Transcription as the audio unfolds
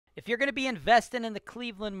If you're going to be investing in the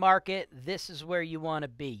Cleveland market, this is where you want to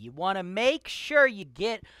be. You want to make sure you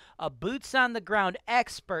get a boots-on-the-ground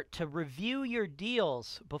expert to review your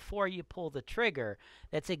deals before you pull the trigger.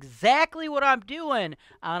 That's exactly what I'm doing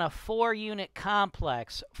on a 4-unit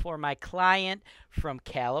complex for my client from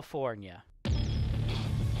California.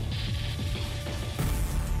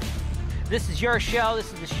 This is your show.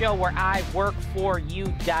 This is the show where I work for you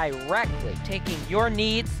directly, taking your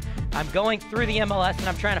needs. I'm going through the MLS and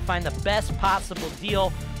I'm trying to find the best possible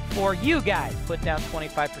deal for you guys. Put down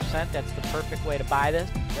 25%. That's the perfect way to buy this.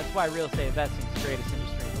 That's why real estate investing is the greatest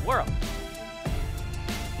industry in the world.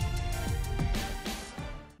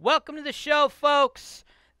 Welcome to the show, folks.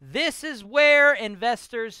 This is where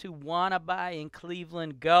investors who want to buy in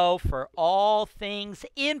Cleveland go for all things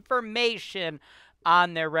information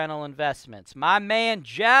on their rental investments. My man,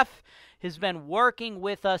 Jeff, has been working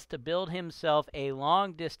with us to build himself a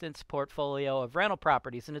long-distance portfolio of rental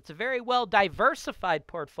properties, and it's a very well-diversified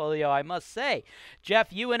portfolio, I must say.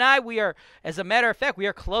 Jeff, you and I, as a matter of fact, we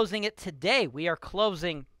are closing it today. We are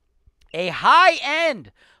closing a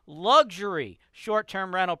high-end luxury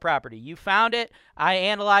short-term rental property. You found it, I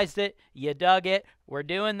analyzed it, you dug it, we're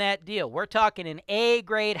doing that deal. We're talking an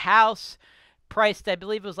A-grade house, priced, I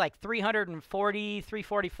believe it was like $340,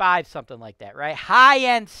 $345, something like that, right?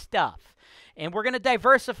 High-end stuff. And we're going to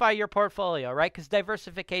diversify your portfolio, right? Because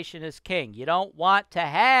diversification is king. You don't want to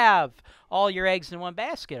have all your eggs in one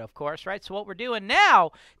basket, of course, right? So what we're doing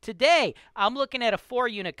now, today, I'm looking at a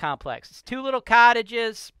 4-unit complex. It's 2 little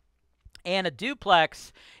cottages and a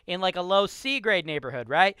duplex in like a low C-grade neighborhood,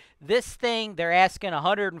 right? This thing, they're asking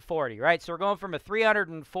 $140, right? So we're going from a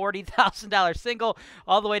 $340,000 single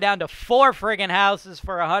all the way down to 4 friggin' houses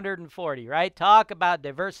for $140, right? Talk about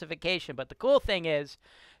diversification. But the cool thing is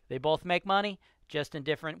they both make money, just in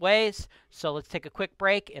different ways. So let's take a quick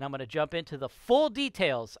break, and I'm going to jump into the full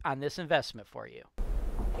details on this investment for you.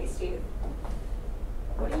 Hey, Steve.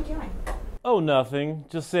 What are you doing? Oh, nothing.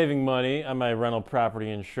 Just saving money on my rental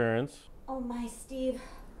property insurance. Oh, my Steve.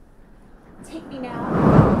 Take me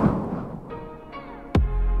now.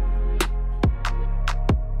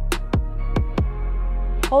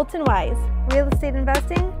 HoltonWise, real estate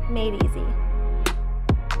investing made easy.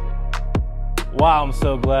 Wow, I'm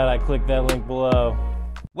so glad I clicked that link below.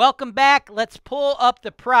 Welcome back. Let's pull up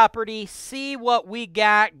the property, see what we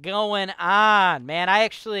got going on. Man, I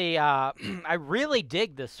actually, I really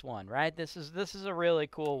dig this one, right? This is a really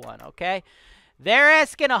cool one, okay? They're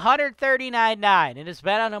asking $139.9, and it's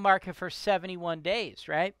been on the market for 71 days,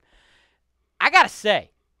 right? I got to say,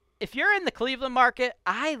 if you're in the Cleveland market,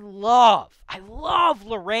 I love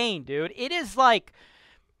Lorain, dude. It is like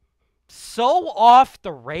so off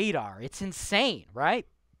the radar. It's insane, right?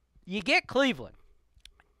 You get Cleveland.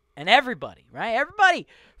 And everybody, right? Everybody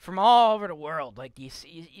from all over the world. Like you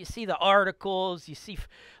see the articles. You see,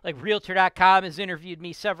 like Realtor.com has interviewed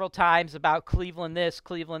me several times about Cleveland this,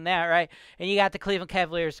 Cleveland that, right? And you got the Cleveland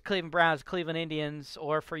Cavaliers, Cleveland Browns, Cleveland Indians,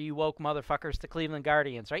 or for you woke motherfuckers, the Cleveland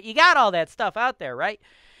Guardians, right? You got all that stuff out there, right?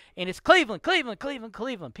 And it's Cleveland, Cleveland, Cleveland,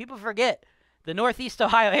 Cleveland. People forget the Northeast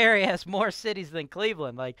Ohio area has more cities than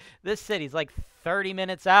Cleveland. Like this city's like 30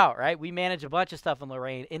 minutes out, right? We manage a bunch of stuff in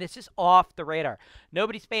Lorain, and it's just off the radar.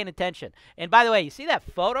 Nobody's paying attention. And by the way, you see that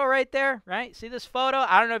photo right there, right? See this photo?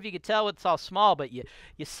 I don't know if you can tell it's all small, but you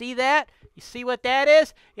see that? You see what that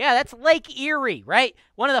is? Yeah, that's Lake Erie, right?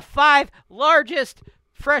 One of the 5 largest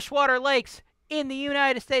freshwater lakes in the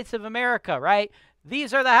United States of America, right?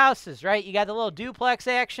 These are the houses, right? You got the little duplex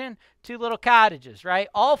action, 2 little cottages, right?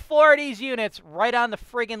 All 4 of these units right on the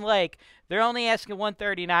friggin' lake. They're only asking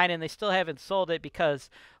 $139, and they still haven't sold it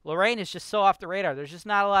because Lorain is just so off the radar. There's just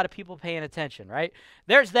not a lot of people paying attention, right?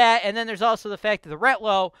 There's that, and then there's also the fact that the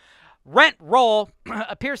rent roll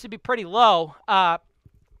appears to be pretty low.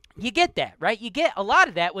 You get that, right? You get a lot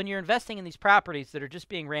of that when you're investing in these properties that are just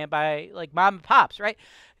being ran by like mom and pops, right?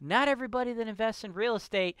 Not everybody that invests in real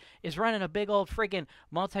estate is running a big old friggin'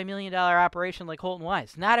 multi-million-dollar operation like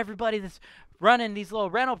HoltonWise. Not everybody that's running these little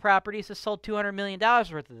rental properties has sold $200 million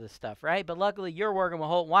worth of this stuff, right? But luckily you're working with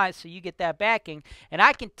HoltonWise, so you get that backing. And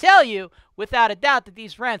I can tell you without a doubt that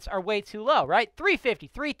these rents are way too low, right?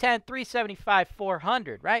 $350, $310, $375,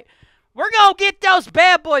 $400, right? We're going to get those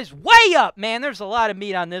bad boys way up, man. There's a lot of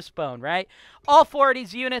meat on this bone, right? All 4 of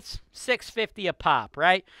these units, $650 a pop,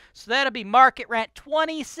 right? So that'll be market rent,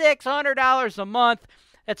 $2,600 a month.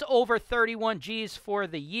 That's over 31 G's for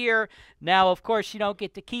the year. Now, of course, you don't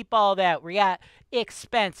get to keep all that. We got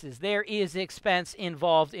expenses. There is expense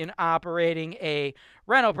involved in operating a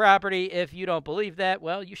rental property. If you don't believe that,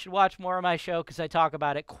 well, you should watch more of my show because I talk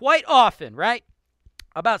about it quite often, right?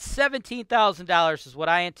 About $17,000 is what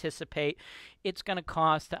I anticipate it's going to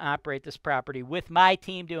cost to operate this property with my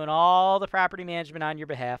team doing all the property management on your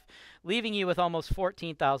behalf, leaving you with almost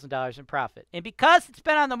 $14,000 in profit. And because it's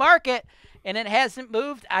been on the market and it hasn't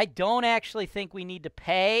moved, I don't actually think we need to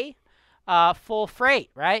pay full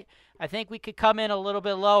freight, right? I think we could come in a little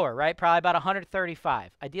bit lower, right? Probably about 135.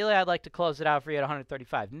 Ideally, I'd like to close it out for you at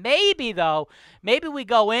 135. Maybe, though, maybe we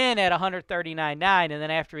go in at 139.9, and then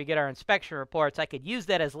after we get our inspection reports, I could use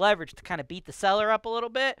that as leverage to kind of beat the seller up a little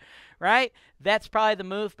bit, right? That's probably the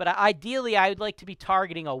move. But ideally, I would like to be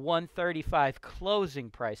targeting a 135 closing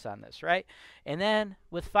price on this, right? And then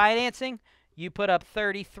with financing, you put up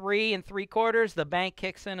 33 3/4, the bank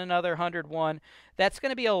kicks in another 101. That's going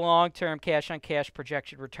to be a long-term cash-on-cash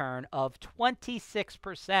projected return of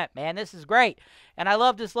 26%. Man, this is great. And I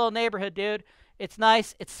love this little neighborhood, dude. It's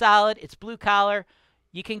nice. It's solid. It's blue-collar.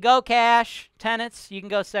 You can go cash tenants. You can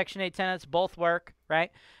go Section 8 tenants. Both work,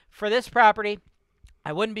 right? For this property,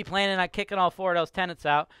 I wouldn't be planning on kicking all 4 of those tenants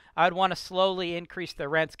out. I would want to slowly increase their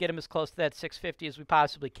rents, get them as close to that $650 as we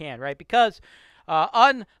possibly can, right? Because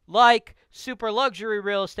unlike super luxury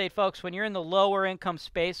real estate, folks, when you're in the lower income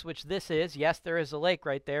space, which this is, yes, there is a lake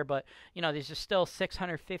right there, but, you know, these are still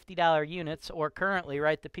 $650 units, or currently,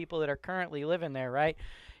 right, the people that are currently living there, right?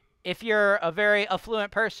 If you're a very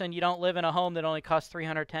affluent person, you don't live in a home that only costs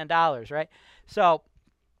 $310, right? So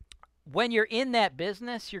when you're in that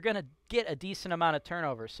business, you're going to get a decent amount of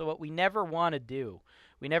turnover. So what we never want to do,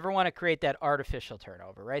 we never want to create that artificial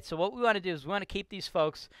turnover, right? So what we want to do is we want to keep these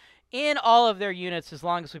folks in all of their units as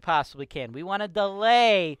long as we possibly can. We want to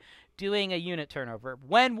delay doing a unit turnover.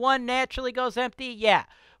 When one naturally goes empty, yeah,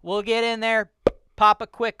 we'll get in there, pop a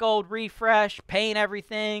quick old refresh, paint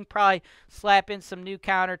everything, probably slap in some new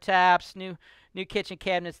countertops, new kitchen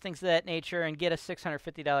cabinets, things of that nature, and get a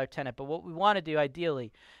 $650 tenant. But what we want to do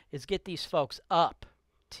ideally is get these folks up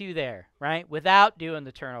to there, right, without doing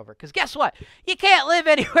the turnover. Because guess what? You can't live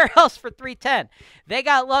anywhere else for $310. They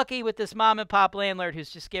got lucky with this mom and pop landlord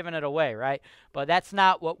who's just giving it away, right? But that's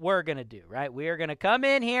not what we're going to do, right? We are going to come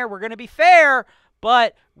in here. We're going to be fair,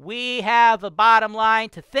 but we have a bottom line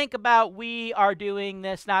to think about. We are doing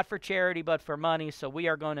this not for charity, but for money. So we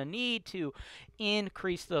are going to need to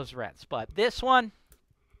increase those rents. But this one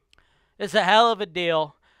is a hell of a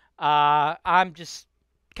deal. I'm just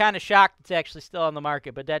kind of shocked it's actually still on the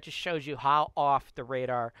market, but that just shows you how off the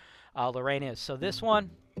radar Lorain is. So this one,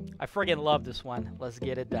 I friggin' love this one. Let's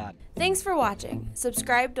get it done. Thanks for watching.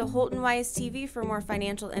 Subscribe to HoltonWise TV for more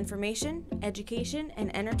financial information, education,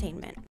 and entertainment.